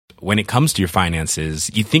when it comes to your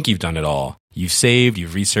finances, you think you've done it all. You've saved,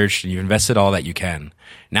 you've researched, and you've invested all that you can.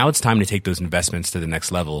 Now it's time to take those investments to the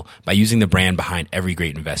next level by using the brand behind every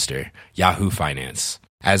great investor, Yahoo Finance.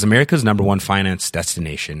 As America's #1 finance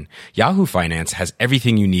destination, Yahoo Finance has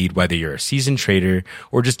everything you need, whether you're a seasoned trader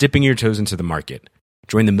or just dipping your toes into the market.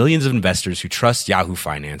 Join the millions of investors who trust Yahoo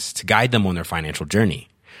Finance to guide them on their financial journey.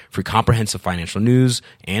 For comprehensive financial news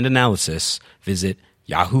and analysis, visit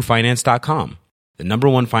yahoofinance.com, the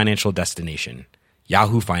 #1 financial destination,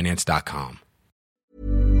 yahoofinance.com.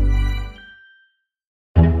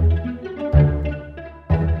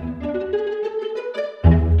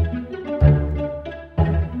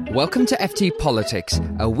 Welcome to FT Politics,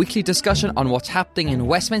 a weekly discussion on what's happening in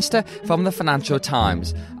Westminster from the Financial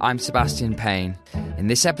Times. I'm Sebastian Payne. In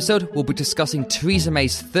this episode, we'll be discussing Theresa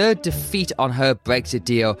May's third defeat on her Brexit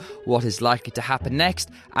deal, what is likely to happen next,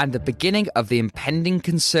 and the beginning of the impending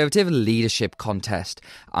Conservative leadership contest.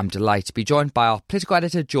 I'm delighted to be joined by our political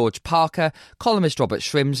editor George Parker, columnist Robert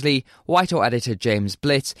Shrimsley, Whitehall editor James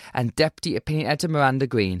Blitz, and deputy opinion editor Miranda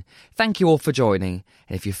Green. Thank you all for joining.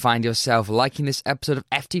 And if you find yourself liking this episode of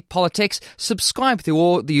FT Politics, subscribe through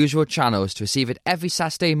all the usual channels to receive it every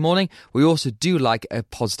Saturday morning. We also do like a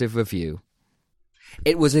positive review.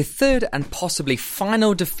 It was a third and possibly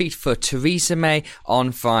final defeat for Theresa May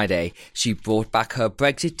on Friday. She brought back her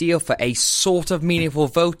Brexit deal for a sort of meaningful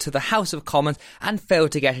vote to the House of Commons and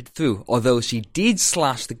failed to get it through, although she did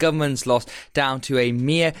slash the government's loss down to a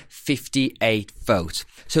mere 58 votes.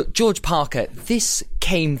 So, George Parker, this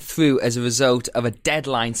came through as a result of a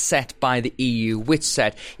deadline set by the EU, which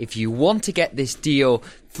said if you want to get this deal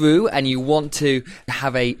through and you want to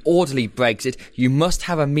have a orderly Brexit, you must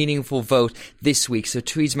have a meaningful vote this week. So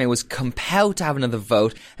Theresa May was compelled to have another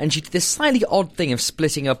vote, and she did this slightly odd thing of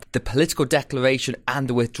splitting up the political declaration and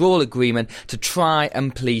the withdrawal agreement to try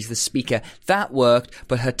and please the Speaker. That worked,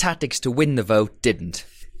 but her tactics to win the vote didn't.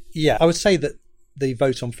 Yeah, I would say that the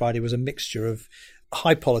vote on Friday was a mixture of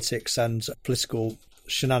high politics and political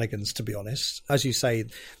shenanigans, to be honest. As you say,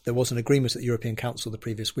 there was an agreement at the European Council the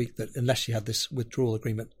previous week that unless she had this withdrawal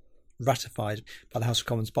agreement ratified by the House of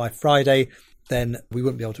Commons by Friday, then we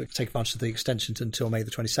wouldn't be able to take advantage of the extension until May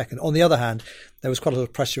the 22nd. On the other hand, there was quite a lot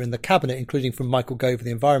of pressure in the Cabinet, including from Michael Gove,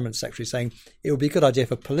 the Environment Secretary, saying it would be a good idea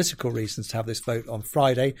for political reasons to have this vote on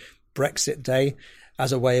Friday, Brexit Day,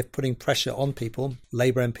 as a way of putting pressure on people,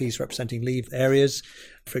 Labour MPs representing Leave areas,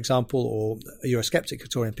 for example, or Eurosceptic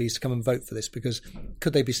Tory MPs to come and vote for this, because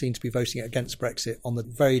could they be seen to be voting against Brexit on the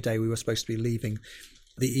very day we were supposed to be leaving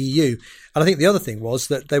the EU? And I think the other thing was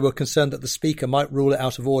that they were concerned that the Speaker might rule it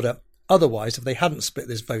out of order otherwise if they hadn't split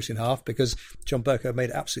this vote in half, because John Bercow made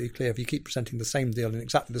it absolutely clear if you keep presenting the same deal in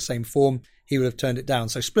exactly the same form, he would have turned it down.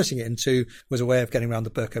 So splitting it in two was a way of getting around the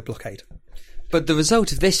Bercow blockade. But the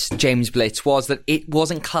result of this, James Blitz, was that it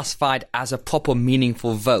wasn't classified as a proper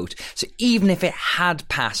meaningful vote. So even if it had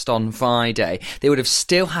passed on Friday, they would have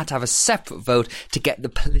still had to have a separate vote to get the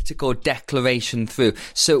political declaration through.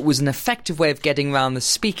 So it was an effective way of getting around the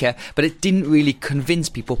Speaker, but it didn't really convince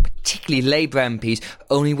people, particularly Labour MPs,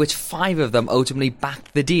 only which 5 of them ultimately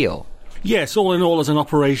backed the deal. Yes, all in all, as an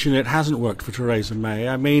operation, it hasn't worked for Theresa May.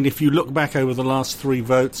 I mean, if you look back over the last 3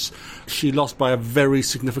 votes, she lost by a very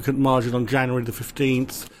significant margin on January the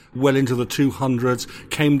 15th, well into the 200s,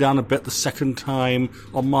 came down a bit the second time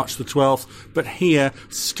on March the 12th, but here,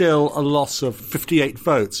 still a loss of 58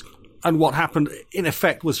 votes. And what happened, in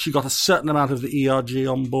effect, was she got a certain amount of the ERG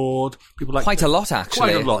on board. People like quite a lot,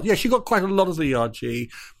 actually. Quite a lot. Yeah, she got quite a lot of the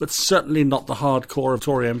ERG, but certainly not the hardcore of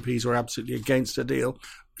Tory MPs who are absolutely against the deal.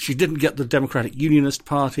 She didn't get the Democratic Unionist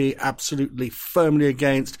Party absolutely firmly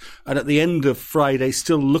against, and at the end of Friday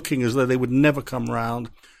still looking as though they would never come round.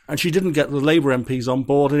 And she didn't get the Labour MPs on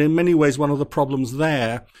board, and in many ways one of the problems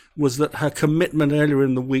there was that her commitment earlier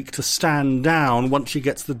in the week to stand down once she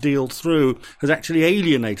gets the deal through has actually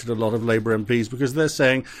alienated a lot of Labour MPs, because they're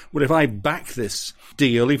saying, well, if I back this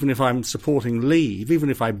deal, even if I'm supporting Leave, even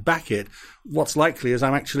if I back it, what's likely is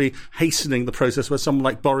I'm actually hastening the process where someone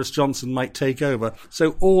like Boris Johnson might take over.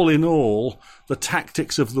 So all in all, the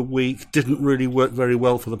tactics of the week didn't really work very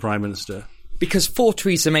well for the Prime Minister. Because for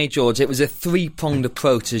Theresa May, George, it was a 3-pronged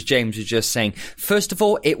approach, as James was just saying. First of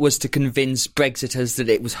all, it was to convince Brexiters that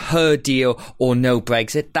it was her deal or no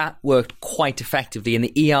Brexit. That worked quite effectively, and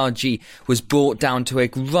the ERG was brought down to a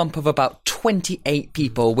rump of about 28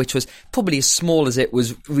 people, which was probably as small as it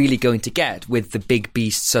was really going to get, with the big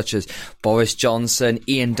beasts such as Boris Johnson,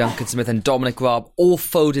 Ian Duncan Smith and Dominic Raab all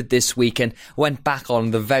folded this week and went back on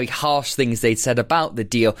the very harsh things they'd said about the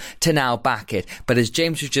deal to now back it. But as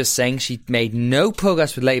James was just saying, she made no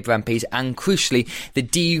progress with Labour MPs, and crucially, the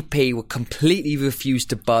DUP were completely refused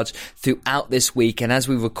to budge throughout this week. And as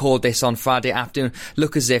we record this on Friday afternoon,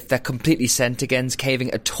 look as if they're completely sent against caving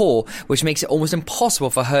at all, which makes it almost impossible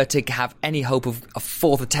for her to have any hope of a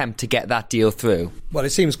fourth attempt to get that deal through. Well,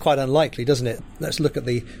 it seems quite unlikely, doesn't it? Let's look at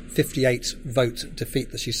the 58 vote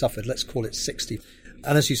defeat that she suffered. Let's call it 60.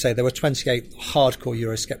 And as you say, there were 28 hardcore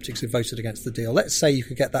Eurosceptics who voted against the deal. Let's say you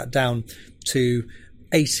could get that down to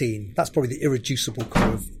 18. That's probably the irreducible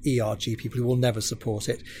core of ERG, people who will never support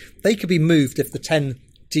it. They could be moved if the 10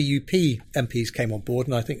 DUP MPs came on board,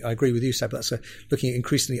 and I think I agree with you, Seb, that's looking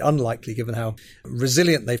increasingly unlikely given how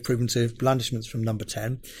resilient they've proven to blandishments from number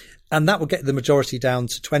 10. And that will get the majority down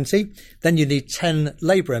to 20. Then you need 10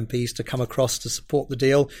 Labour MPs to come across to support the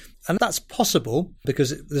deal. And that's possible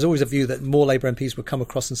because there's always a view that more Labour MPs would come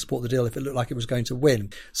across and support the deal if it looked like it was going to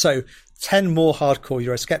win. So 10 more hardcore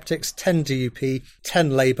Eurosceptics, 10 DUP,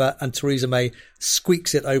 10 Labour, and Theresa May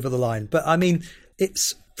squeaks it over the line. But I mean,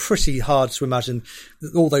 it's pretty hard to imagine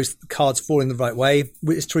all those cards falling the right way.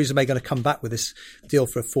 Is Theresa May going to come back with this deal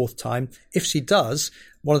for a fourth time? If she does,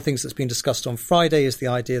 one of the things that's been discussed on Friday is the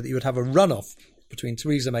idea that you would have a runoff between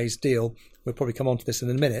Theresa May's deal, we'll probably come on to this in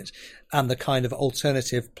a minute, and the kind of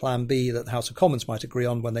alternative plan B that the House of Commons might agree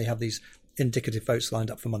on when they have these indicative votes lined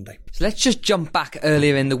up for Monday. So let's just jump back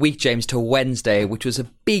earlier in the week, James, to Wednesday, which was a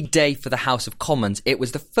big day for the House of Commons. It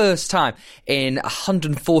was the first time in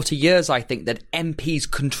 140 years, I think, that MPs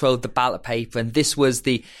controlled the ballot paper, and this was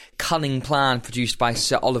the cunning plan produced by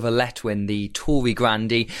Sir Oliver Letwin, the Tory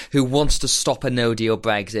grandee, who wants to stop a no-deal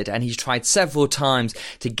Brexit, and he's tried several times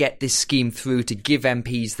to get this scheme through to give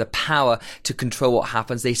MPs the power to control what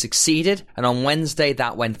happens. They succeeded, and on Wednesday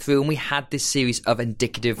that went through, and we had this series of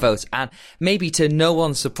indicative votes, and maybe to no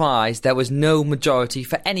one's surprise, there was no majority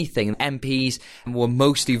for anything. MPs were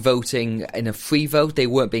mostly voting in a free vote. They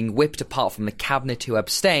weren't being whipped, apart from the cabinet who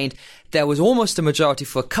abstained. There was almost a majority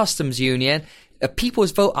for a customs union. A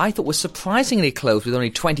people's vote, I thought, was surprisingly close, with only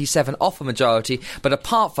 27 off a majority. But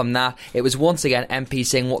apart from that, it was once again MPs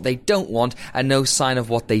saying what they don't want and no sign of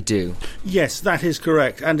what they do. Yes, that is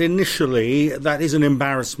correct. And initially, that is an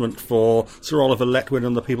embarrassment for Sir Oliver Letwin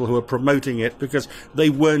and the people who are promoting it, because they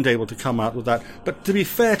weren't able to come out with that. But to be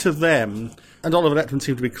fair to them, and Oliver Letwin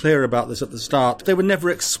seemed to be clear about this at the start, they were never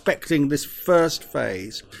expecting this first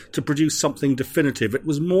phase to produce something definitive. It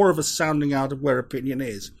was more of a sounding out of where opinion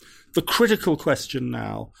is. The critical question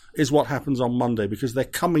now is what happens on Monday, because they're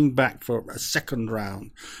coming back for a second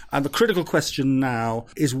round. And the critical question now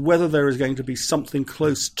is whether there is going to be something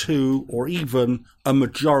close to, or even a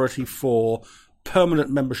majority for,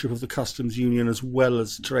 permanent membership of the customs union as well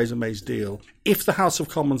as Theresa May's deal. If the House of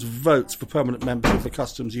Commons votes for permanent membership of the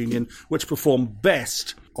customs union, which performed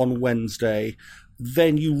best on Wednesday,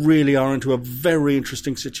 then you really are into a very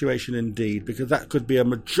interesting situation indeed, because that could be a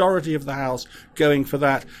majority of the House going for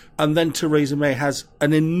that, and then Theresa May has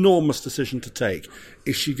an enormous decision to take.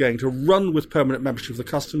 Is she going to run with permanent membership of the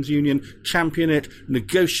customs union, champion it,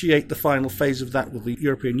 negotiate the final phase of that with the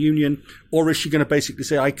European Union, or is she going to basically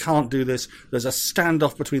say, I can't do this, there's a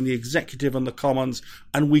standoff between the executive and the Commons,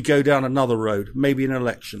 and we go down another road, maybe an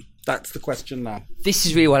election? That's the question now. This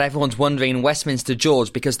is really what everyone's wondering in Westminster,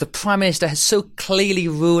 George, because the Prime Minister has so clearly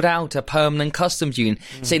ruled out a permanent customs union,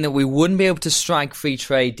 saying that we wouldn't be able to strike free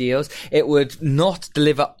trade deals, it would not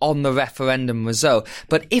deliver on the referendum result.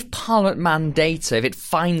 But if Parliament mandates her, if it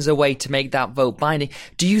finds a way to make that vote binding,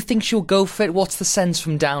 do you think she'll go for it? What's the sense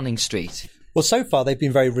from Downing Street? Well, so far they've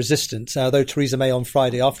been very resistant, although Theresa May on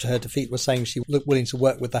Friday after her defeat was saying she was willing to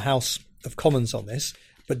work with the House of Commons on this.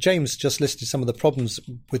 But James just listed some of the problems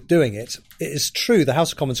with doing it. It is true the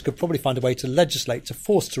House of Commons could probably find a way to legislate to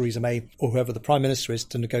force Theresa May, or whoever the Prime Minister is,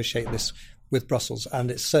 to negotiate this with Brussels. And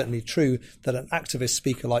it's certainly true that an activist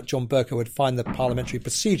speaker like John Bercow would find the parliamentary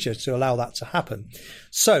procedure to allow that to happen.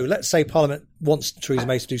 So let's say Parliament wants Theresa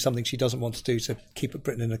May to do something she doesn't want to do to keep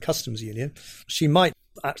Britain in a customs union. She might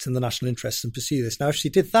act in the national interest and pursue this. Now, if she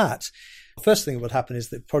did that, the first thing that would happen is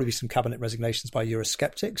there'd probably be some cabinet resignations by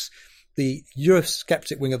Eurosceptics. The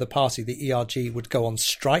Eurosceptic wing of the party, the ERG, would go on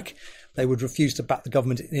strike. They would refuse to back the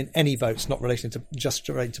government in any votes, not relating to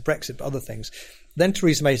Brexit, but other things. Then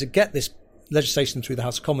Theresa May, to get this legislation through the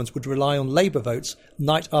House of Commons, would rely on Labour votes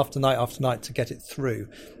night after night after night to get it through,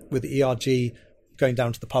 with the ERG going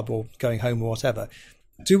down to the pub or going home or whatever.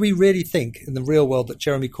 Do we really think in the real world that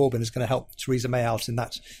Jeremy Corbyn is going to help Theresa May out in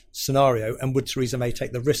that scenario? And would Theresa May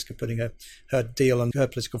take the risk of putting her deal and her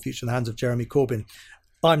political future in the hands of Jeremy Corbyn?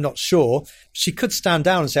 I'm not sure. She could stand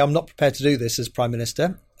down and say, I'm not prepared to do this as Prime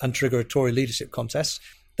Minister, and trigger a Tory leadership contest.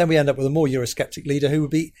 Then we end up with a more Eurosceptic leader who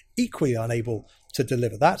would be equally unable to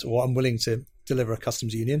deliver that, or unwilling to deliver a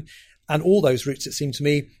customs union. And all those routes, it seemed to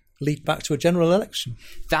me, lead back to a general election.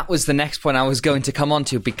 That was the next point I was going to come on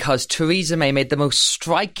to, because Theresa May made the most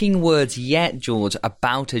striking words yet, George,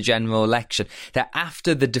 about a general election. That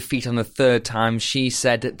after the defeat on the third time, she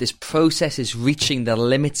said that this process is reaching the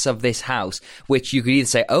limits of this House, which you could either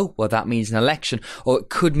say, oh, well, that means an election, or it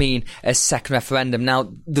could mean a second referendum.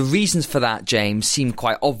 Now, the reasons for that, James, seem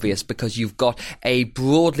quite obvious, because you've got a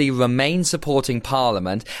broadly Remain-supporting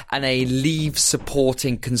Parliament and a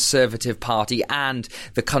Leave-supporting Conservative Party, and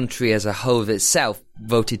the country as a whole itself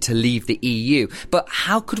voted to leave the EU. But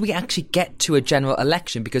how could we actually get to a general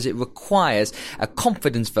election? Because it requires a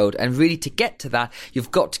confidence vote, and really to get to that, you've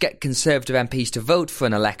got to get Conservative MPs to vote for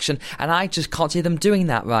an election, and I just can't see them doing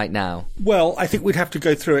that right now. Well, I think we'd have to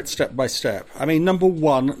go through it step by step. I mean, number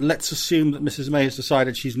one, let's assume that Mrs May has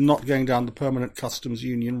decided she's not going down the permanent customs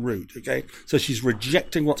union route, okay? So she's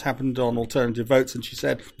rejecting what's happened on alternative votes, and she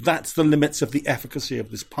said that's the limits of the efficacy of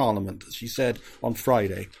this Parliament, as she said on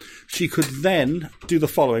Friday. She could then do the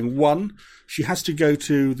following. One, she has to go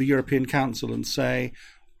to the European Council and say,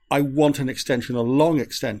 I want an extension, a long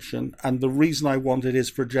extension, and the reason I want it is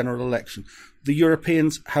for a general election. The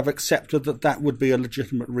Europeans have accepted that that would be a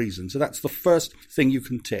legitimate reason. So that's the first thing you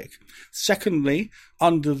can tick. Secondly,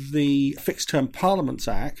 under the Fixed Term Parliaments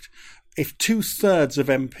Act, if 2/3 of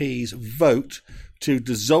MPs vote to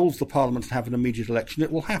dissolve the Parliament and have an immediate election,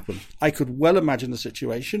 it will happen. I could well imagine the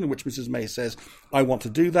situation in which Mrs May says, I want to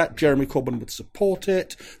do that. Jeremy Corbyn would support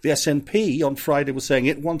it. The SNP on Friday was saying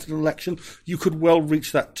it wanted an election. You could well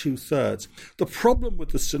reach that 2/3. The problem with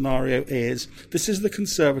the scenario is this is the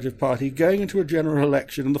Conservative Party going into a general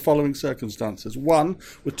election in the following circumstances. One,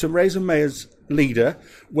 with Theresa May as leader,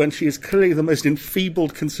 when she is clearly the most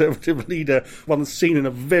enfeebled Conservative leader one has seen in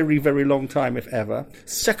a very, very long time, if ever.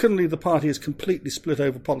 Secondly, the party is completely split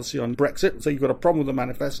over policy on Brexit, so you've got a problem with the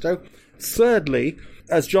manifesto. Thirdly,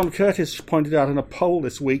 as John Curtis pointed out in a poll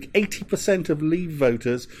this week, 80% of Leave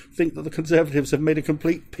voters think that the Conservatives have made a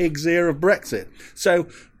complete pig's ear of Brexit. So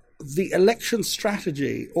the election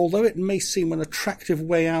strategy, although it may seem an attractive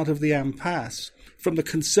way out of the impasse, from the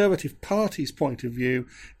Conservative Party's point of view,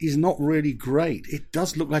 is not really great. It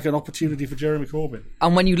does look like an opportunity for Jeremy Corbyn.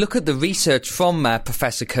 And when you look at the research from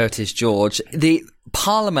Professor Curtis, George, the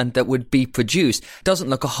Parliament that would be produced doesn't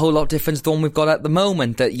look a whole lot different to the one we've got at the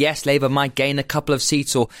moment. That yes, Labour might gain a couple of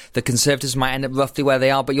seats, or the Conservatives might end up roughly where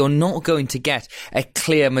they are, but you're not going to get a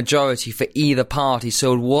clear majority for either party.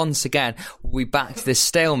 So once again, we're back to this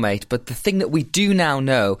stalemate. But the thing that we do now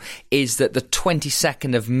know is that the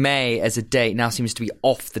 22nd of May as a date now seems to be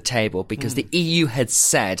off the table, because the EU had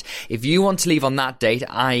said if you want to leave on that date,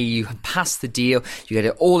 i.e. you pass the deal, you get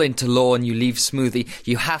it all into law and you leave smoothly,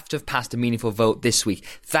 you have to have passed a meaningful vote this week.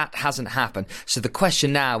 That hasn't happened. So the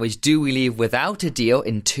question now is, do we leave without a deal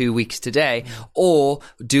in 2 weeks today, or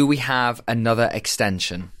do we have another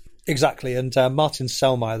extension? Exactly. And Martin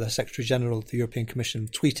Selmayr, the Secretary General of the European Commission,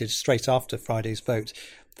 tweeted straight after Friday's vote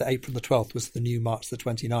that April the 12th was the new March the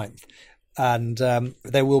 29th. And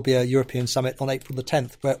there will be a European summit on April the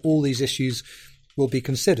 10th where all these issues will be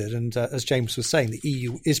considered. And as James was saying, the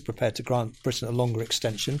EU is prepared to grant Britain a longer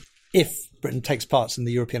extension. If Britain takes part in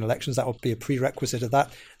the European elections, that will be a prerequisite of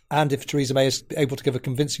that. And if Theresa May is able to give a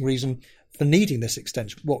convincing reason for needing this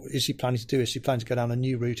extension, what is she planning to do? Is she planning to go down a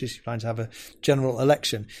new route? Is she planning to have a general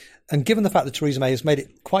election? And given the fact that Theresa May has made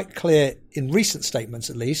it quite clear in recent statements,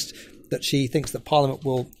 at least, that she thinks that Parliament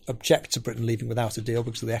will object to Britain leaving without a deal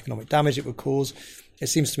because of the economic damage it would cause, it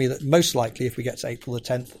seems to me that most likely if we get to April the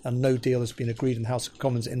 10th and no deal has been agreed in the House of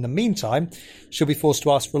Commons in the meantime, she'll be forced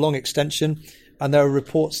to ask for a long extension. And there are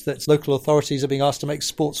reports that local authorities are being asked to make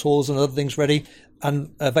sports halls and other things ready and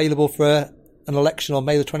available for an election on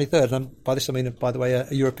May the 23rd. And by this I mean, by the way, a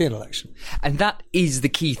European election. And that is the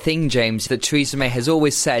key thing, James, that Theresa May has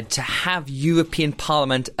always said, to have European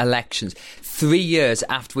Parliament elections 3 years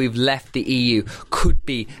after we've left the EU could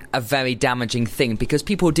be a very damaging thing, because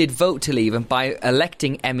people did vote to leave, and by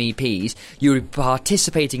electing MEPs, you're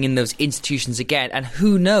participating in those institutions again, and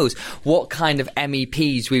who knows what kind of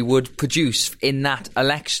MEPs we would produce in that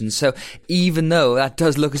election. So even though that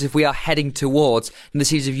does look as if we are heading towards the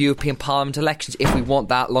series of European Parliament elections, if we want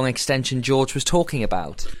that long extension George was talking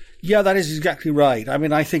about. Yeah, that is exactly right. I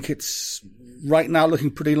mean, I think it's right now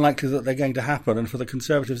looking pretty likely that they're going to happen. And for the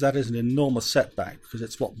Conservatives, that is an enormous setback because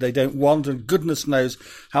it's what they don't want. And goodness knows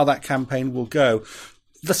how that campaign will go.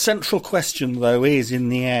 The central question, though, is in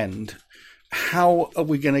the end, how are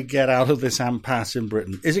we going to get out of this impasse in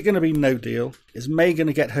Britain? Is it going to be no deal? Is May going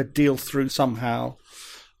to get her deal through somehow?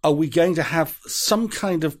 Are we going to have some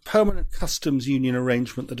kind of permanent customs union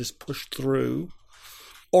arrangement that is pushed through?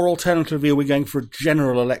 Or alternatively, are we going for a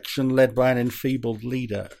general election led by an enfeebled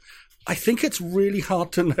leader? I think it's really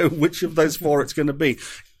hard to know which of those four it's going to be.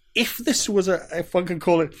 If this was if one can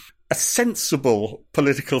call it a sensible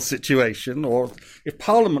political situation, or if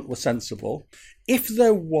Parliament were sensible, if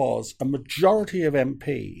there was a majority of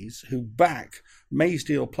MPs who back May's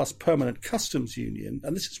deal plus permanent customs union,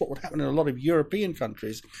 and this is what would happen in a lot of European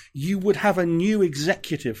countries, you would have a new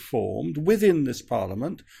executive formed within this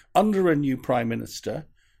Parliament under a new Prime Minister,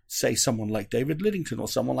 say someone like David Lidington or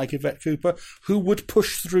someone like Yvette Cooper, who would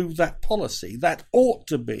push through that policy. That ought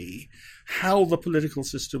to be how the political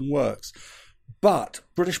system works. But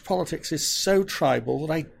British politics is so tribal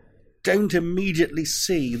that I don't immediately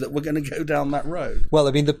see that we're going to go down that road. Well,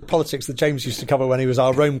 I mean, the politics that James used to cover when he was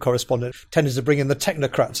our Rome correspondent tended to bring in the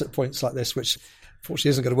technocrats at points like this, which fortunately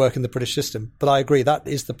isn't going to work in the British system. But I agree, that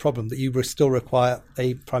is the problem, that you still require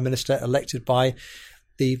a Prime Minister elected by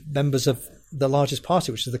the members of the largest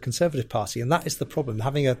party, which is the Conservative Party. And that is the problem,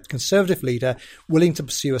 having a Conservative leader willing to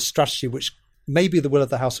pursue a strategy which may be the will of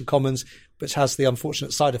the House of Commons, but has the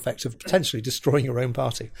unfortunate side effect of potentially destroying your own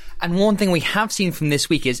party. And one thing we have seen from this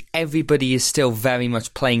week is everybody is still very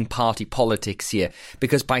much playing party politics here,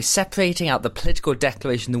 because by separating out the political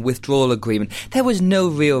declaration, the withdrawal agreement, there was no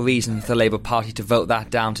real reason for the Labour Party to vote that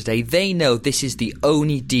down today. They know this is the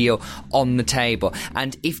only deal on the table.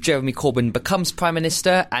 And if Jeremy Corbyn becomes Prime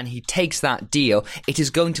Minister and he takes that deal, it is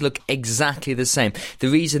going to look exactly the same. The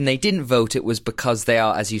reason they didn't vote it was because they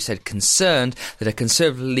are, as you said, concerned that a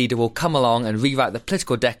Conservative leader will come along and rewrite the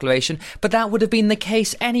political declaration, but that would have been the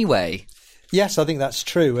case anyway. Yes, I think that's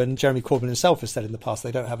true. And Jeremy Corbyn himself has said in the past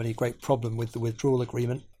they don't have any great problem with the withdrawal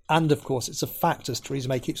agreement. And of course, it's a fact, as Theresa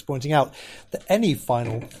May keeps pointing out, that any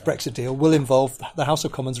final Brexit deal will involve the House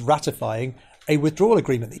of Commons ratifying a withdrawal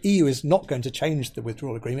agreement. The EU is not going to change the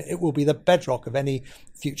withdrawal agreement. It will be the bedrock of any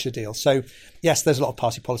future deal. So, yes, there's a lot of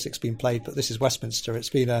party politics being played, but this is Westminster. It's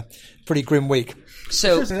been a pretty grim week.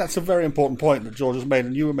 So that's a very important point that George has made,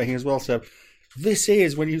 and you were making as well, Seb. This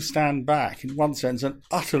is, when you stand back, in one sense, an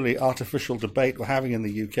utterly artificial debate we're having in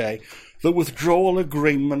the UK. The withdrawal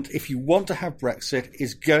agreement, if you want to have Brexit,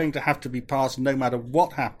 is going to have to be passed no matter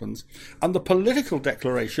what happens. And the political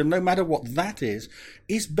declaration, no matter what that is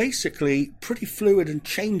basically pretty fluid and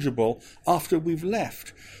changeable after we've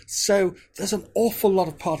left. So there's an awful lot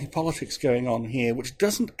of party politics going on here, which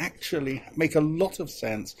doesn't actually make a lot of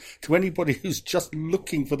sense to anybody who's just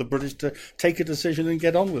looking for the British to take a decision and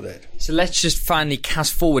get on with it. So let's just finally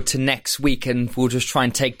cast forward to next week, and we'll just try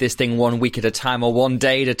and take this thing 1 week at a time, or 1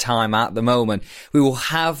 day at a time at the moment. We will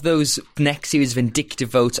have those next series of indicative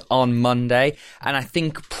votes on Monday, and I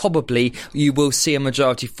think probably you will see a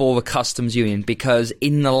majority for the customs union, because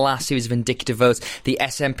in the last series of indicative votes, the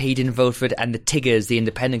SNP didn't vote for it, and the Tiggers, the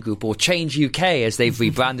independent group, or Change UK as they've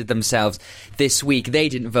rebranded themselves this week, they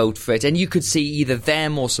didn't vote for it. And you could see either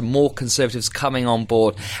them or some more Conservatives coming on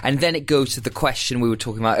board. And then it goes to the question we were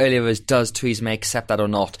talking about earlier, is does Theresa May accept that or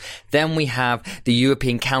not? Then we have the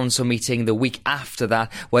European Council meeting the week after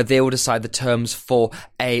that, where they will decide the terms for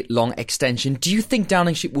a long extension. Do you think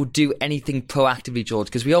Downing Street will do anything proactively, George?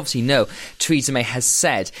 Because we obviously know Theresa May has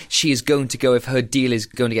said she is going to go if her deal is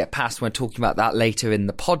going to get passed. We're talking about that later in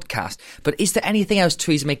the podcast. But is there anything else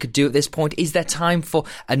Theresa May could do at this point? Is there time for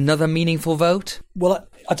another meaningful vote? Well,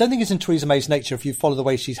 I don't think it's in Theresa May's nature, if you follow the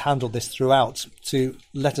way she's handled this throughout, to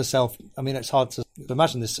let herself, I mean, it's hard to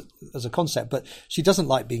imagine this as a concept, but she doesn't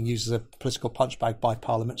like being used as a political punchbag by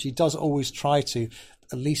Parliament. She does always try to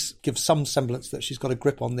at least give some semblance that she's got a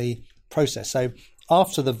grip on the process. So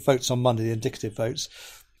after the votes on Monday, the indicative votes,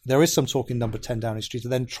 there is some talk in Number 10 Downing Street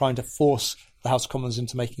of then trying to force the House of Commons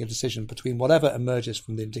into making a decision between whatever emerges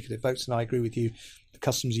from the indicative votes. And I agree with you, the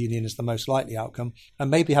customs union is the most likely outcome,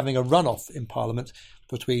 and maybe having a runoff in Parliament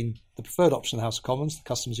between the preferred option of the House of Commons, the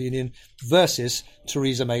customs union, versus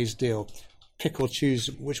Theresa May's deal. Pick or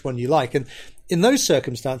choose which one you like. And in those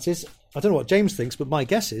circumstances, I don't know what James thinks, but my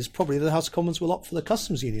guess is probably the House of Commons will opt for the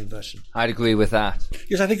customs union version. I'd agree with that.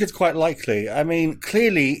 Yes, I think it's quite likely. I mean,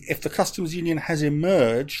 clearly, if the customs union has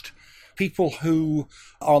emerged, people who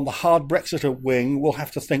are on the hard Brexiter wing will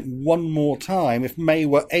have to think one more time if May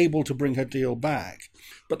were able to bring her deal back.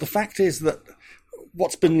 But the fact is that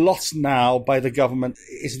what's been lost now by the government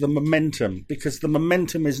is the momentum, because the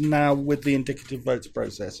momentum is now with the indicative votes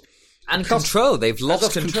process. And control. They've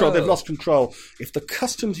lost control. They've lost control. If the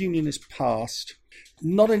customs union is passed,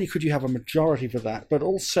 not only could you have a majority for that, but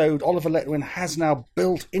also Oliver Letwin has now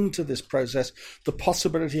built into this process the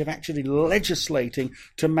possibility of actually legislating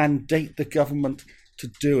to mandate the government to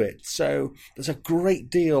do it. So there's a great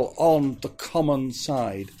deal on the common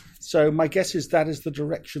side. So my guess is that is the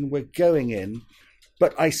direction we're going in.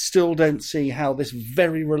 But I still don't see how this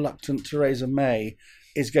very reluctant Theresa May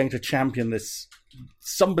is going to champion this.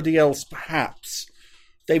 Somebody else, perhaps,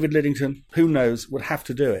 David Lidington, who knows, would have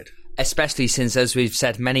to do it. Especially since, as we've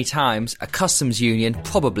said many times, a customs union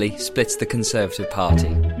probably splits the Conservative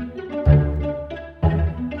Party.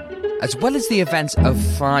 As well as the events of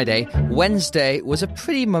Friday, Wednesday was a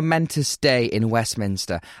pretty momentous day in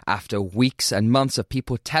Westminster. After weeks and months of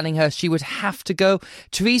people telling her she would have to go,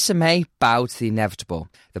 Theresa May bowed to the inevitable.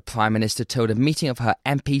 The Prime Minister told a meeting of her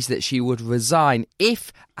MPs that she would resign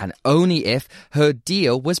if, and only if, her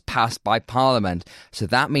deal was passed by Parliament. So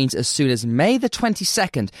that means as soon as May the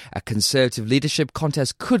 22nd, a Conservative leadership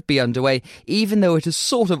contest could be underway, even though it has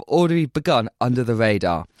sort of already begun under the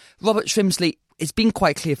radar. Robert Shrimsley, it's been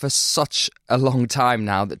quite clear for such a long time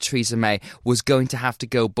now that Theresa May was going to have to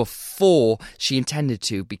go before she intended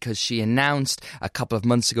to, because she announced a couple of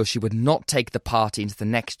months ago she would not take the party into the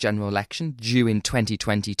next general election due in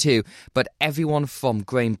 2022. But everyone from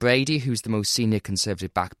Graham Brady, who's the most senior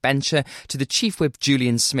Conservative backbencher, to the Chief Whip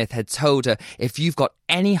Julian Smith had told her, if you've got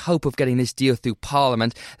any hope of getting this deal through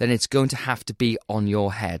Parliament, then it's going to have to be on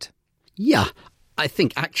your head. Yeah. I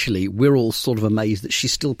think actually we're all sort of amazed that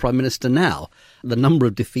she's still Prime Minister now. The number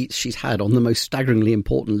of defeats she's had on the most staggeringly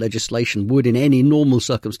important legislation would in any normal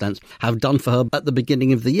circumstance have done for her at the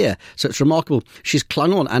beginning of the year. So it's remarkable. She's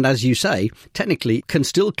clung on and, as you say, technically can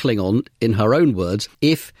still cling on, in her own words,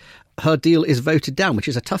 if her deal is voted down, which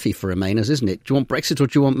is a toughie for Remainers, isn't it? Do you want Brexit or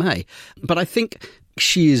do you want May? But I think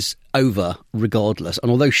she is over regardless.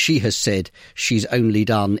 And although she has said she's only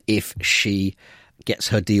done if she gets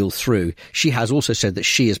her deal through, she has also said that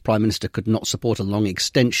she as Prime Minister could not support a long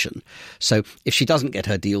extension. So if she doesn't get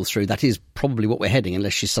her deal through, that is probably what we're heading,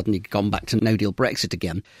 unless she's suddenly gone back to no-deal Brexit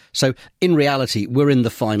again. So in reality, we're in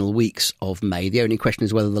the final weeks of May. The only question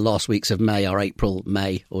is whether the last weeks of May are April,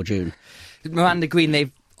 May or June. Miranda Green,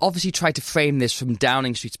 they've obviously tried to frame this from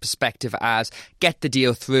Downing Street's perspective as get the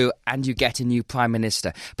deal through and you get a new Prime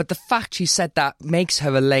Minister. But the fact she said that makes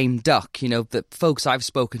her a lame duck. You know, the folks I've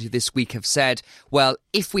spoken to this week have said, well,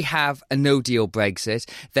 if we have a no-deal Brexit,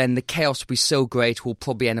 then the chaos will be so great we'll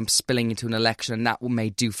probably end up spilling into an election, and that may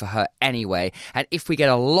do for her anyway. And if we get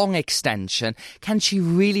a long extension, can she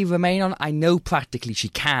really remain on? I know practically she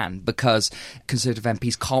can, because Conservative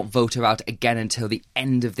MPs can't vote her out again until the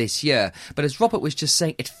end of this year. But as Robert was just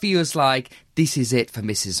saying, it feels like this is it for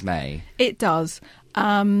Mrs May. It does.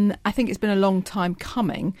 I think it's been a long time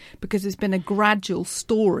coming, because it's been a gradual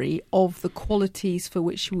story of the qualities for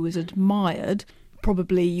which she was admired.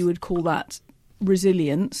 Probably you would call that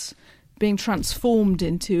resilience, being transformed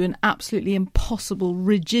into an absolutely impossible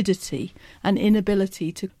rigidity and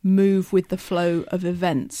inability to move with the flow of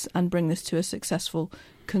events and bring this to a successful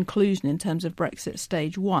conclusion in terms of Brexit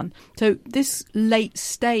stage one. So this late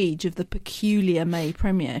stage of the peculiar May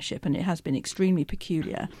premiership, and it has been extremely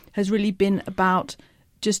peculiar, has really been about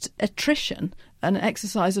just attrition, an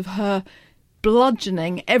exercise of her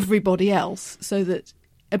bludgeoning everybody else, so that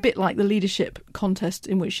a bit like the leadership contest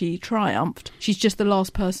in which she triumphed, she's just the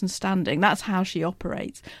last person standing. That's how she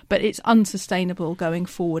operates. But it's unsustainable going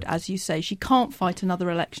forward, as you say. She can't fight another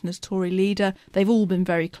election as Tory leader. They've all been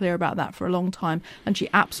very clear about that for a long time. And she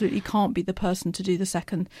absolutely can't be the person to do the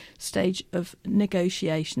second stage of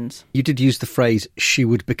negotiations. You did use the phrase, she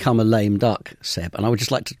would become a lame duck, Seb. And I would just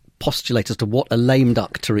like to postulate as to what a lame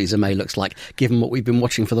duck Theresa May looks like, given what we've been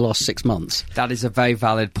watching for the last 6 months. That is a very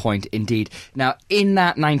valid point indeed. Now, in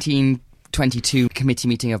that 1922 committee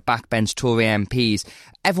meeting of backbench Tory MPs,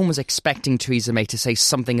 everyone was expecting Theresa May to say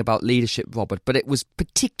something about leadership, Robert, but it was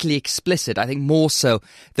particularly explicit, I think more so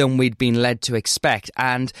than we'd been led to expect.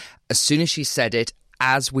 And as soon as she said it,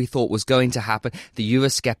 as we thought was going to happen, the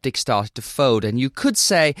Eurosceptics started to fold. And you could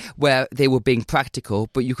say where they were being practical,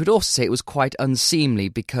 but you could also say it was quite unseemly,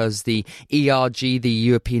 because the ERG, the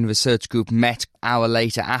European Research Group, met an hour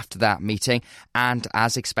later after that meeting, and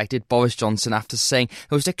as expected, Boris Johnson, after saying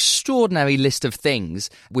there was an extraordinary list of things,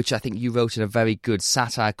 which I think you wrote in a very good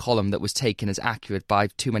satire column that was taken as accurate by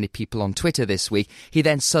too many people on Twitter this week, he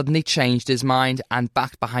then suddenly changed his mind and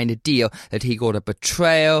backed behind a deal that he called a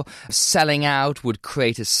betrayal, selling out, would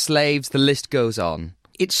create as slaves, the list goes on.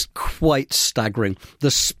 It's quite staggering,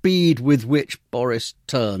 the speed with which Boris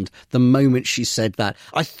turned the moment she said that.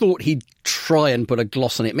 I thought he'd try and put a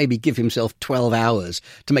gloss on it, maybe give himself 12 hours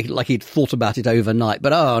to make it like he'd thought about it overnight.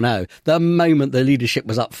 But oh no, the moment the leadership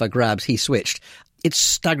was up for grabs, he switched. It's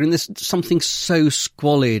staggering. There's something so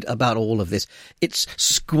squalid about all of this. It's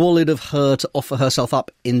squalid of her to offer herself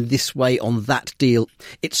up in this way on that deal.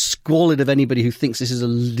 It's squalid of anybody who thinks this is a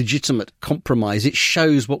legitimate compromise. It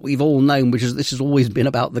shows what we've all known, which is this has always been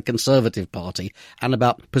about the Conservative Party and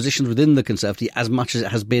about positions within the Conservative as much as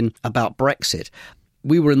it has been about Brexit.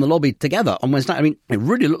 We were in the lobby together on Wednesday night. I mean, it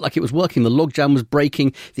really looked like it was working. The logjam was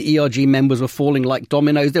breaking. The ERG members were falling like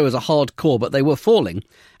dominoes. There was a hard core, but they were falling.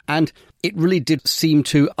 And it really did seem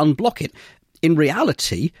to unblock it. In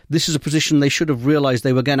reality, this is a position they should have realised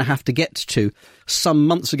they were going to have to get to some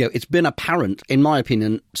months ago. It's been apparent, in my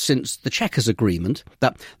opinion, since the Chequers Agreement,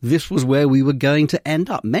 that this was where we were going to end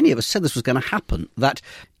up. Many of us said this was going to happen, that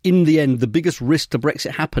in the end, the biggest risk to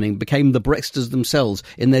Brexit happening became the Brexiters themselves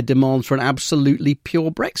in their demands for an absolutely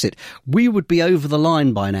pure Brexit. We would be over the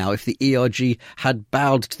line by now if the ERG had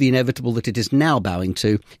bowed to the inevitable that it is now bowing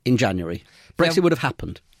to in January. Brexit would have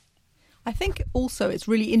happened. I think also it's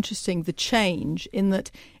really interesting, the change in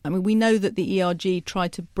that, I mean, we know that the ERG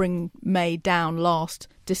tried to bring May down last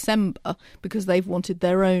December because they've wanted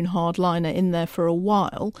their own hardliner in there for a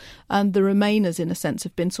while, and the Remainers, in a sense,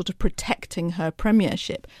 have been sort of protecting her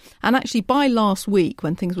premiership. And actually, by last week,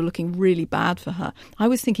 when things were looking really bad for her, I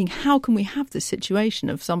was thinking, how can we have this situation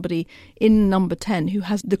of somebody in number 10 who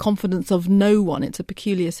has the confidence of no one? It's a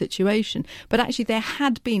peculiar situation. But actually, there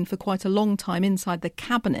had been for quite a long time inside the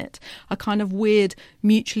cabinet a kind of weird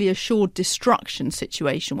mutually assured destruction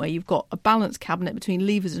situation where you've got a balanced cabinet between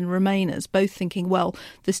Leavers and Remainers, both thinking, well,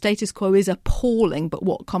 the status quo is appalling, but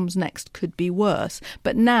what comes next could be worse.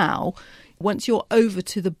 But now, once you're over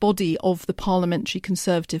to the body of the Parliamentary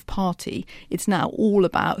Conservative Party, it's now all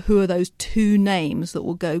about who are those two names that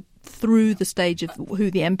will go through the stage of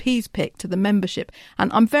who the MPs pick to the membership.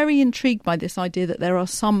 And I'm very intrigued by this idea that there are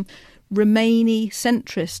some Remainy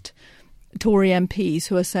centrist Tory MPs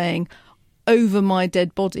who are saying, over my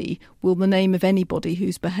dead body, will the name of anybody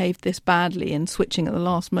who's behaved this badly and switching at the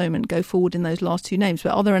last moment go forward in those last two names?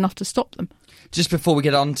 But are there enough to stop them? Just before we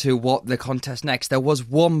get on to what the contest next, there was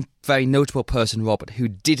one very notable person, Robert, who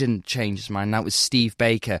didn't change his mind. That was Steve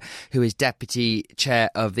Baker, who is deputy chair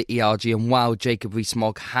of the ERG. And while Jacob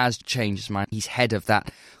Rees-Mogg has changed his mind, he's head of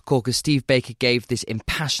that caucus. Steve Baker gave this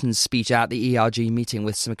impassioned speech at the ERG meeting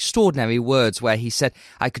with some extraordinary words where he said,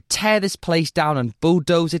 "I could tear this place down and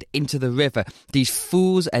bulldoze it into the river. These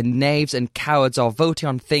fools and knaves and cowards are voting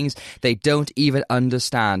on things they don't even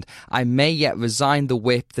understand. I may yet resign the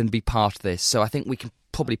whip than be part of this." So I think we can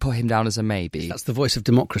probably put him down as a maybe. That's the voice of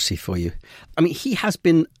democracy for you. I mean, he has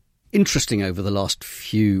been interesting over the last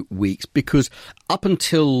few weeks because up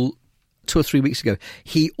until 2 or 3 weeks ago,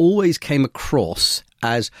 he always came across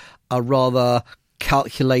as a rather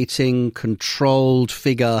calculating, controlled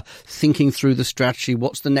figure, thinking through the strategy.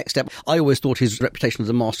 What's the next step? I always thought his reputation as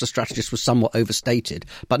a master strategist was somewhat overstated,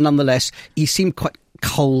 but nonetheless, he seemed quite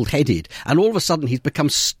cold-headed. And all of a sudden, he's become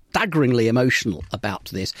staggeringly emotional about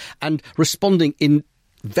this and responding in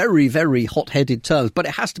very, very hot-headed terms. But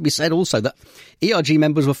it has to be said also that ERG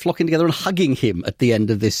members were flocking together and hugging him at the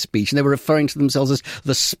end of this speech. And they were referring to themselves as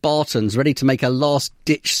the Spartans, ready to make a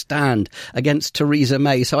last-ditch stand against Theresa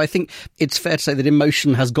May. So I think it's fair to say that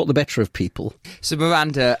emotion has got the better of people. So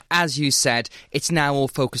Miranda, as you said, it's now all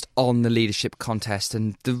focused on the leadership contest.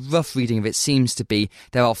 And the rough reading of it seems to be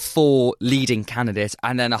there are 4 leading candidates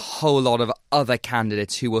and then a whole lot of other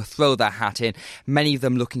candidates who will throw their hat in, many of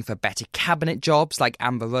them looking for better cabinet jobs, like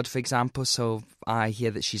Amber Rudd, for example. So I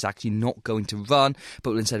hear that she's actually not going to run, but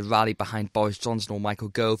will instead rally behind Boris Johnson or Michael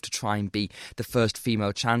Gove to try and be the first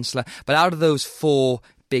female Chancellor. But out of those 4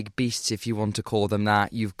 big beasts, if you want to call them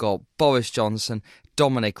that, you've got Boris Johnson,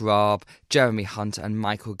 Dominic Raab, Jeremy Hunt and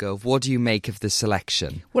Michael Gove. What do you make of the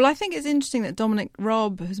selection? Well, I think it's interesting that Dominic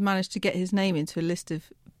Raab has managed to get his name into a list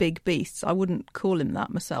of big beasts. I wouldn't call him that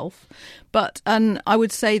myself. But I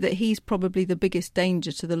would say that he's probably the biggest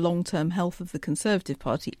danger to the long-term health of the Conservative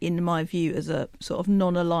Party, in my view, as a sort of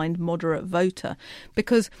non-aligned moderate voter.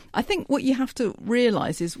 Because I think what you have to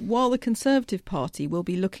realise is while the Conservative Party will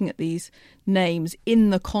be looking at these names in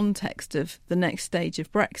the context of the next stage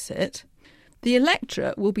of Brexit, the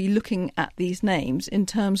electorate will be looking at these names in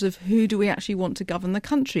terms of who do we actually want to govern the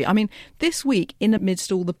country. I mean, this week, in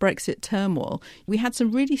amidst all the Brexit turmoil, we had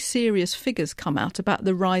some really serious figures come out about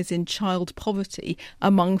the rise in child poverty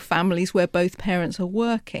among families where both parents are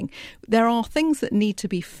working. There are things that need to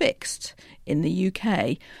be fixed in the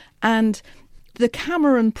UK, and The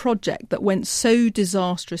Cameron project that went so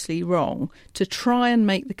disastrously wrong to try and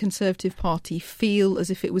make the Conservative Party feel as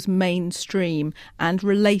if it was mainstream and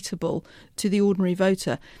relatable to the ordinary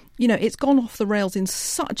voter, it's gone off the rails in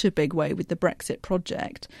such a big way with the Brexit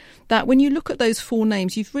project that when you look at those four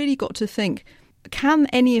names, you've really got to think, can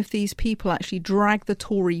any of these people actually drag the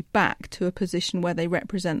Tory back to a position where they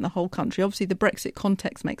represent the whole country? Obviously, the Brexit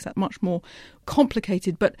context makes that much more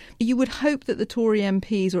complicated, but you would hope that the Tory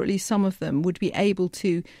MPs, or at least some of them, would be able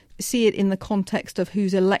to see it in the context of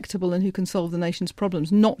who's electable and who can solve the nation's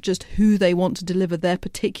problems, not just who they want to deliver their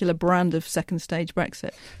particular brand of second stage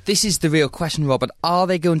Brexit. This is the real question, Robert. Are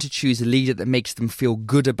they going to choose a leader that makes them feel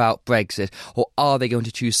good about Brexit, or are they going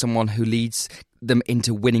to choose someone who leads them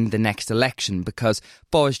into winning the next election? Because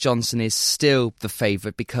Boris Johnson is still the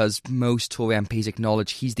favourite, because most Tory MPs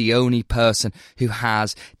acknowledge he's the only person who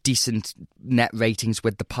has decent net ratings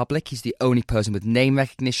with the public. He's the only person with name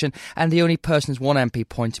recognition, and the only person, as one MP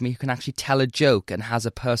pointed to me, who can actually tell a joke and has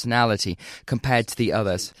a personality compared to the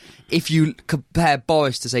others. If you compare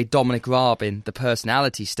Boris to, say, Dominic Raab in the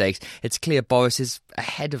personality stakes, it's clear Boris is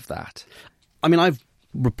ahead of that. I mean, I've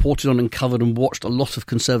reported on and covered and watched a lot of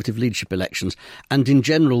Conservative leadership elections, and in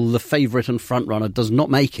general the favourite and frontrunner does not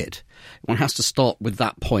make it. One has to start with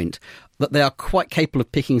that point, that they are quite capable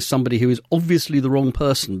of picking somebody who is obviously the wrong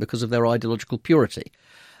person because of their ideological purity.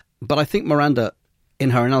 But I think Miranda, in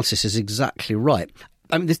her analysis, is exactly right.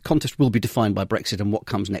 I mean, this contest will be defined by Brexit and what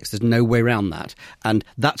comes next. There's no way around that. And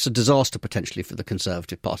that's a disaster potentially for the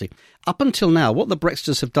Conservative Party. Up until now, what the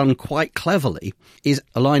Brexiters have done quite cleverly is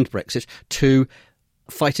aligned Brexit to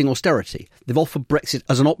fighting austerity. They've offered Brexit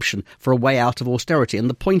as an option for a way out of austerity. And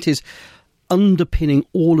the point is, underpinning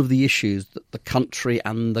all of the issues that the country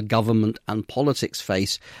and the government and politics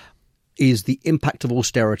face is the impact of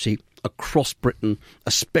austerity across Britain,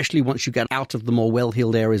 especially once you get out of the more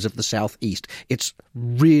well-heeled areas of the southeast. It's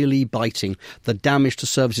really biting. The damage to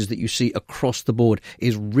services that you see across the board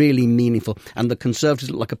is really meaningful, and the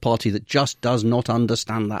Conservatives look like a party that just does not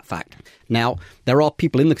understand that fact. Now, there are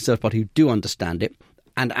people in the Conservative Party who do understand it,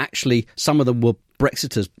 and actually some of them were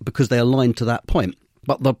Brexiters because they aligned to that point.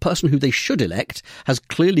 But the person who they should elect has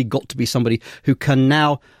clearly got to be somebody who can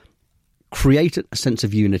now create a sense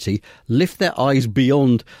of unity, lift their eyes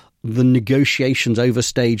beyond the negotiations over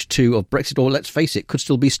stage 2 of Brexit, or let's face it, could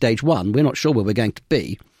still be stage 1. We're not sure where we're going to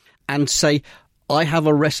be, and say, I have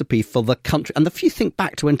a recipe for the country. And if you think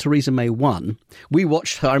back to when Theresa May won, we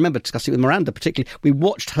watched her, I remember discussing it with Miranda particularly, we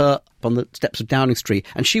watched her on the steps of Downing Street,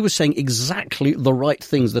 and she was saying exactly the right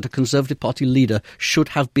things that a Conservative Party leader should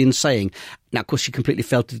have been saying. Now, of course, she completely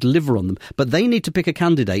failed to deliver on them, but they need to pick a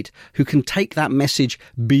candidate who can take that message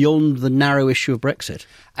beyond the narrow issue of Brexit.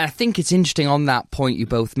 I think it's interesting on that point you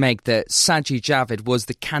both make that Sajid Javid was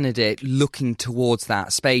the candidate looking towards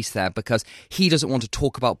that space there, because he doesn't want to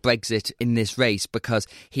talk about Brexit in this race because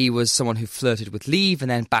he was someone who flirted with Leave and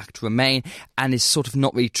then back to Remain and is sort of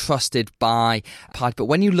not really trusted by party. But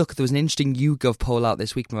when you look, there was an interesting YouGov poll out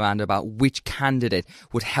this week, Miranda, about which candidate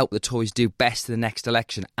would help the Tories do best in the next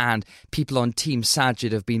election, and people on Team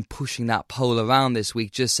Sajid have been pushing that poll around this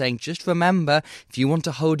week, just saying, just remember, if you want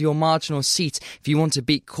to hold your marginal seats, if you want to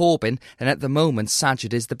beat Corbyn, then at the moment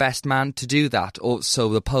Sajid is the best man to do that, or so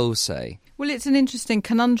the polls say. Well, it's an interesting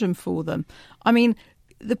conundrum for them. I mean,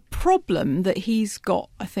 the problem that he's got,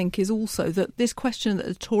 I think, is also that this question that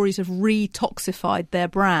the Tories have re-toxified their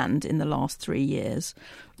brand in the last 3 years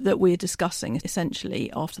that we're discussing,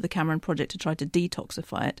 essentially, after the Cameron project to try to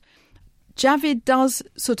detoxify it. Javid does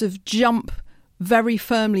sort of jump very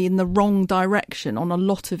firmly in the wrong direction on a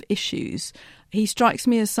lot of issues. He strikes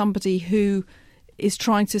me as somebody who is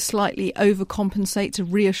trying to slightly overcompensate to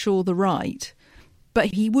reassure the right.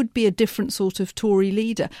 But he would be a different sort of Tory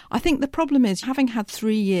leader. I think the problem is, having had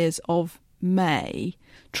 3 years of May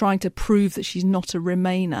trying to prove that she's not a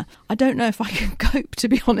Remainer, I don't know if I can cope, to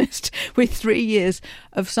be honest, with 3 years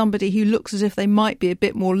of somebody who looks as if they might be a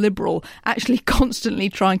bit more liberal, actually constantly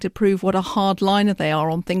trying to prove what a hardliner they are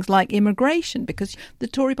on things like immigration. Because the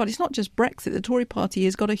Tory party, it's not just Brexit, the Tory party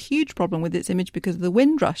has got a huge problem with its image because of the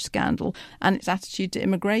Windrush scandal and its attitude to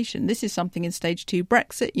immigration. This is something in stage 2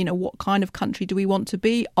 Brexit. You know, what kind of country do we want to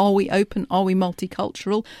be? Are we open? Are we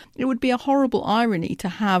multicultural? It would be a horrible irony to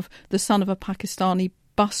have the son of a Pakistani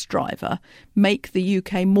bus driver make the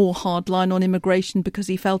UK more hardline on immigration because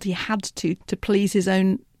he felt he had to please his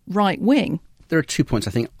own right wing. There are 2 points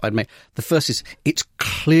I think I'd make. The first is, it's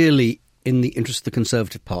clearly in the interest of the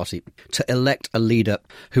Conservative Party to elect a leader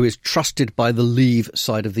who is trusted by the Leave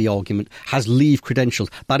side of the argument, has Leave credentials,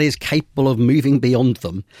 but is capable of moving beyond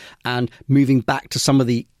them and moving back to some of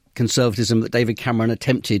the conservatism that David Cameron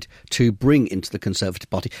attempted to bring into the Conservative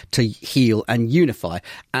Party, to heal and unify.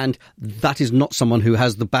 And that is not someone who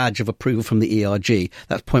has the badge of approval from the ERG.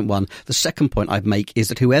 That's point one. The second point I'd make is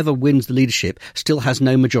that whoever wins the leadership still has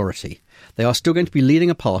no majority. They are still going to be leading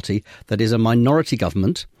a party that is a minority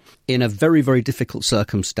government in a very, very difficult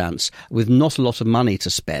circumstance with not a lot of money to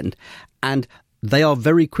spend. And they are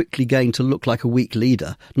very quickly going to look like a weak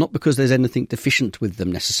leader, not because there's anything deficient with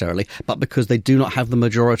them necessarily, but because they do not have the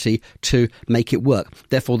majority to make it work.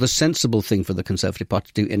 Therefore, the sensible thing for the Conservative Party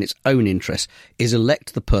to do in its own interest is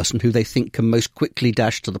elect the person who they think can most quickly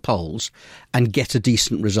dash to the polls and get a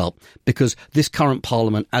decent result, because this current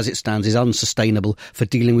Parliament, as it stands, is unsustainable for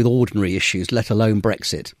dealing with ordinary issues, let alone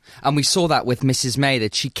Brexit. And we saw that with Mrs May,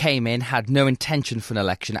 that she came in, had no intention for an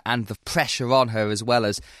election, and the pressure on her, as well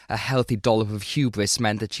as a healthy dollop of hubris,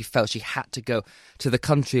 meant that she felt she had to go to the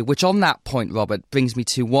country, which on that point, Robert, brings me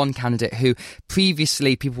to one candidate who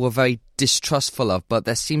previously people were very distrustful of, but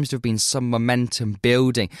there seems to have been some momentum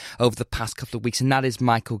building over the past couple of weeks, and that is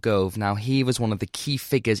Michael Gove. Now, he was one of the key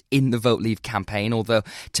figures in the Vote Leave campaign, although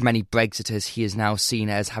to many Brexiters he is now seen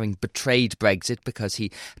as having betrayed Brexit because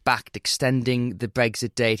he backed extending the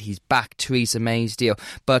Brexit date, he's backed Theresa May's deal,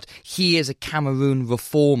 but he is a Cameroon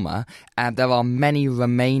reformer, and there are many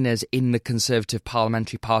Remainers in the Conservative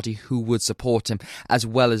Parliamentary Party who would support him, as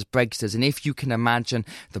well as Brexiters. And if you can imagine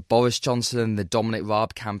the Boris Johnson and the Dominic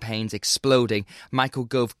Raab campaigns exploding, Michael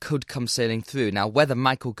Gove could come sailing through. Now, whether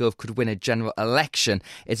Michael Gove could win a general election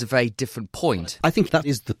is a very different point. I think that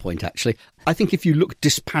is the point, actually. I think if you look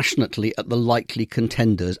dispassionately at the likely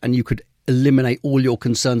contenders and you could eliminate all your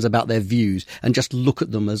concerns about their views and just look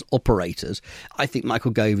at them as operators, I think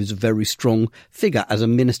Michael Gove is a very strong figure. As a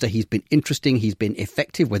minister, he's been interesting, he's been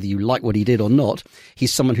effective, whether you like what he did or not.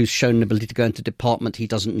 He's someone who's shown an ability to go into a department he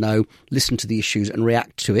doesn't know, listen to the issues and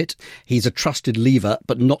react to it. He's a trusted leaver,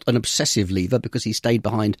 but not an obsessive leaver, because he stayed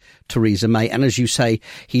behind Theresa May. And as you say,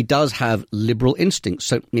 he does have liberal instincts.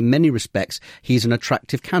 So in many respects, he's an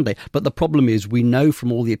attractive candidate. But the problem is, we know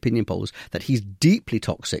from all the opinion polls that he's deeply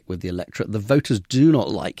toxic with the electorate. The voters do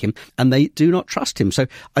not like him and they do not trust him. So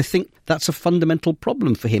I think that's a fundamental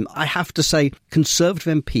problem for him. I have to say,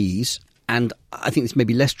 Conservative MPs, and I think this may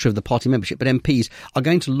be less true of the party membership, but MPs are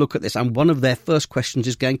going to look at this, and one of their first questions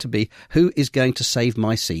is going to be, who is going to save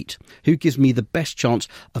my seat? Who gives me the best chance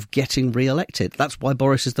of getting re-elected? That's why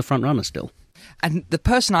Boris is the front runner still. And the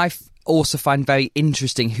person I also find very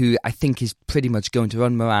interesting, who I think is pretty much going to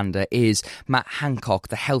run Miranda, is Matt Hancock,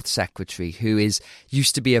 the Health Secretary, who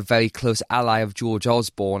used to be a very close ally of George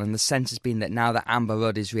Osborne, and the sense has been that now that Amber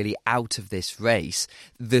Rudd is really out of this race,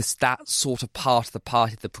 that sort of part of the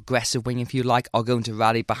party, the progressive wing, if you like, are going to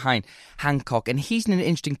rally behind Hancock. And he's in an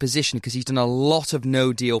interesting position because he's done a lot of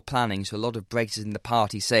no-deal planning, so a lot of Brexiters in the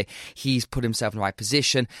party say he's put himself in the right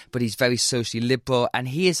position, but he's very socially liberal, and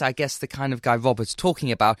he is, I guess, the kind of guy Robert's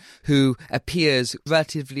talking about, who appears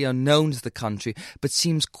relatively unknown to the country, but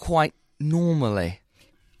seems quite normally.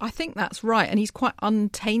 I think that's right, and he's quite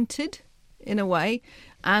untainted in a way.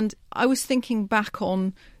 And I was thinking back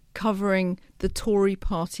on covering the Tory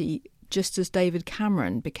party just as David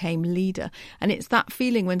Cameron became leader. And it's that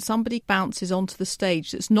feeling when somebody bounces onto the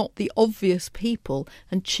stage that's not the obvious people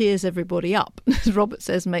and cheers everybody up, as Robert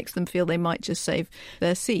says, makes them feel they might just save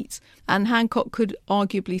their seats. And Hancock could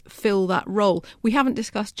arguably fill that role. We haven't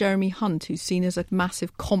discussed Jeremy Hunt, who's seen as a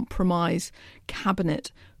massive compromise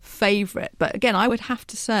cabinet favourite. But again, I would have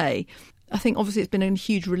to say, I think obviously it's been a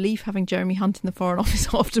huge relief having Jeremy Hunt in the Foreign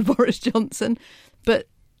Office after Boris Johnson. But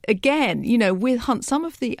again, you know, with Hunt, some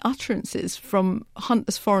of the utterances from Hunt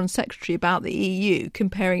as Foreign Secretary about the EU,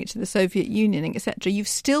 comparing it to the Soviet Union, etc., you've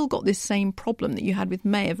still got this same problem that you had with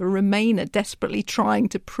May of a Remainer desperately trying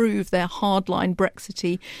to prove their hardline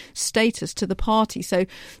Brexity status to the party. So,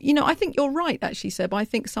 you know, I think you're right, actually, Seb. I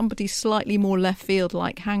think somebody slightly more left field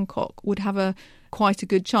like Hancock would have quite a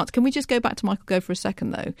good chance. Can we just go back to Michael Gove for a second,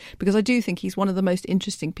 though? Because I do think he's one of the most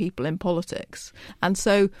interesting people in politics. And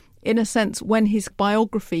so, in a sense, when his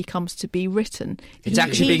biography comes to be written... It's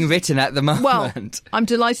actually being written at the moment. Well, I'm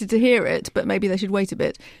delighted to hear it, but maybe they should wait a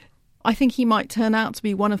bit. I think he might turn out to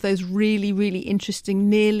be one of those really, really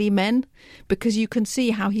interesting nearly men, because you can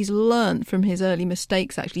see how he's learned from his early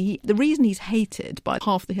mistakes, actually. The reason he's hated by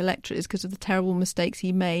half the electorate is because of the terrible mistakes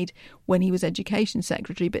he made when he was Education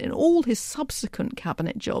Secretary. But in all his subsequent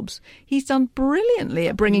cabinet jobs, he's done brilliantly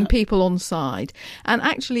at bringing people on side. And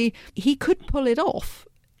actually, he could pull it off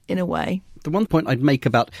in a way. The one point I'd make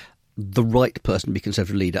about the right person to be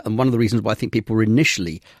Conservative leader. And one of the reasons why I think people were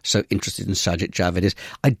initially so interested in Sajid Javid is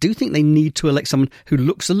I do think they need to elect someone who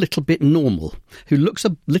looks a little bit normal, who looks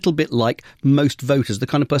a little bit like most voters, the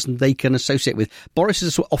kind of person they can associate with. Boris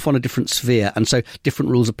is off on a different sphere, and so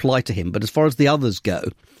different rules apply to him. But as far as the others go,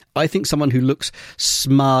 I think someone who looks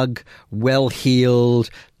smug, well-heeled,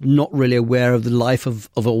 not really aware of the life of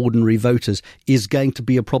ordinary voters is going to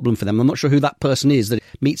be a problem for them. I'm not sure who that person is that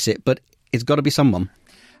meets it, but it's got to be someone.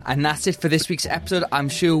 And that's it for this week's episode. I'm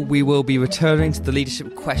sure we will be returning to the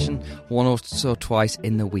leadership question one or twice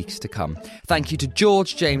in the weeks to come. Thank you to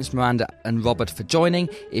George, James, Miranda and Robert for joining.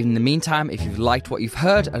 In the meantime, if you've liked what you've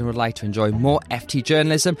heard and would like to enjoy more FT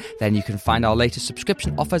journalism, then you can find our latest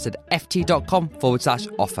subscription offers at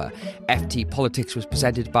ft.com/offer. FT Politics was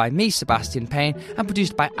presented by me, Sebastian Payne, and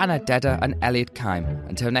produced by Anna Dedder and Elliot Keim.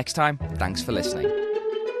 Until next time, thanks for listening.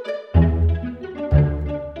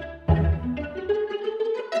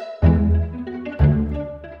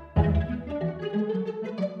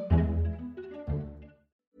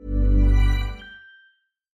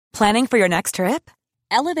 Planning for your next trip?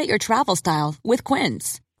 Elevate your travel style with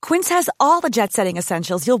Quince. Quince has all the jet-setting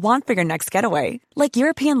essentials you'll want for your next getaway, like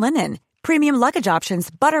European linen, premium luggage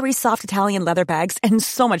options, buttery soft Italian leather bags, and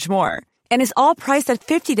so much more. And is all priced at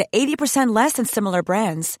 50 to 80% less than similar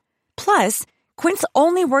brands. Plus, Quince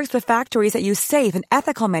only works with factories that use safe and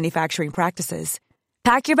ethical manufacturing practices.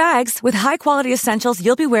 Pack your bags with high-quality essentials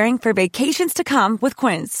you'll be wearing for vacations to come with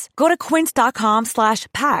Quince. Go to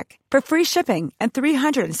quince.com/pack for free shipping and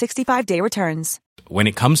 365-day returns. When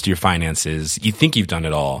it comes to your finances, you think you've done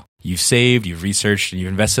it all. You've saved, you've researched, and you've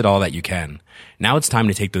invested all that you can. Now it's time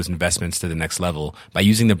to take those investments to the next level by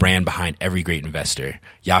using the brand behind every great investor,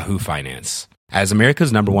 Yahoo Finance. As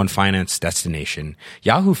America's #1 finance destination,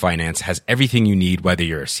 Yahoo Finance has everything you need, whether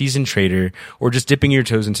you're a seasoned trader or just dipping your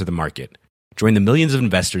toes into the market. Join the millions of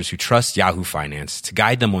investors who trust Yahoo Finance to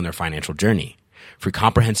guide them on their financial journey. For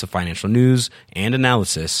comprehensive financial news and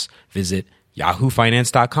analysis, visit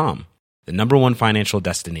yahoofinance.com, the #1 financial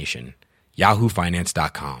destination,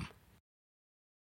 yahoofinance.com.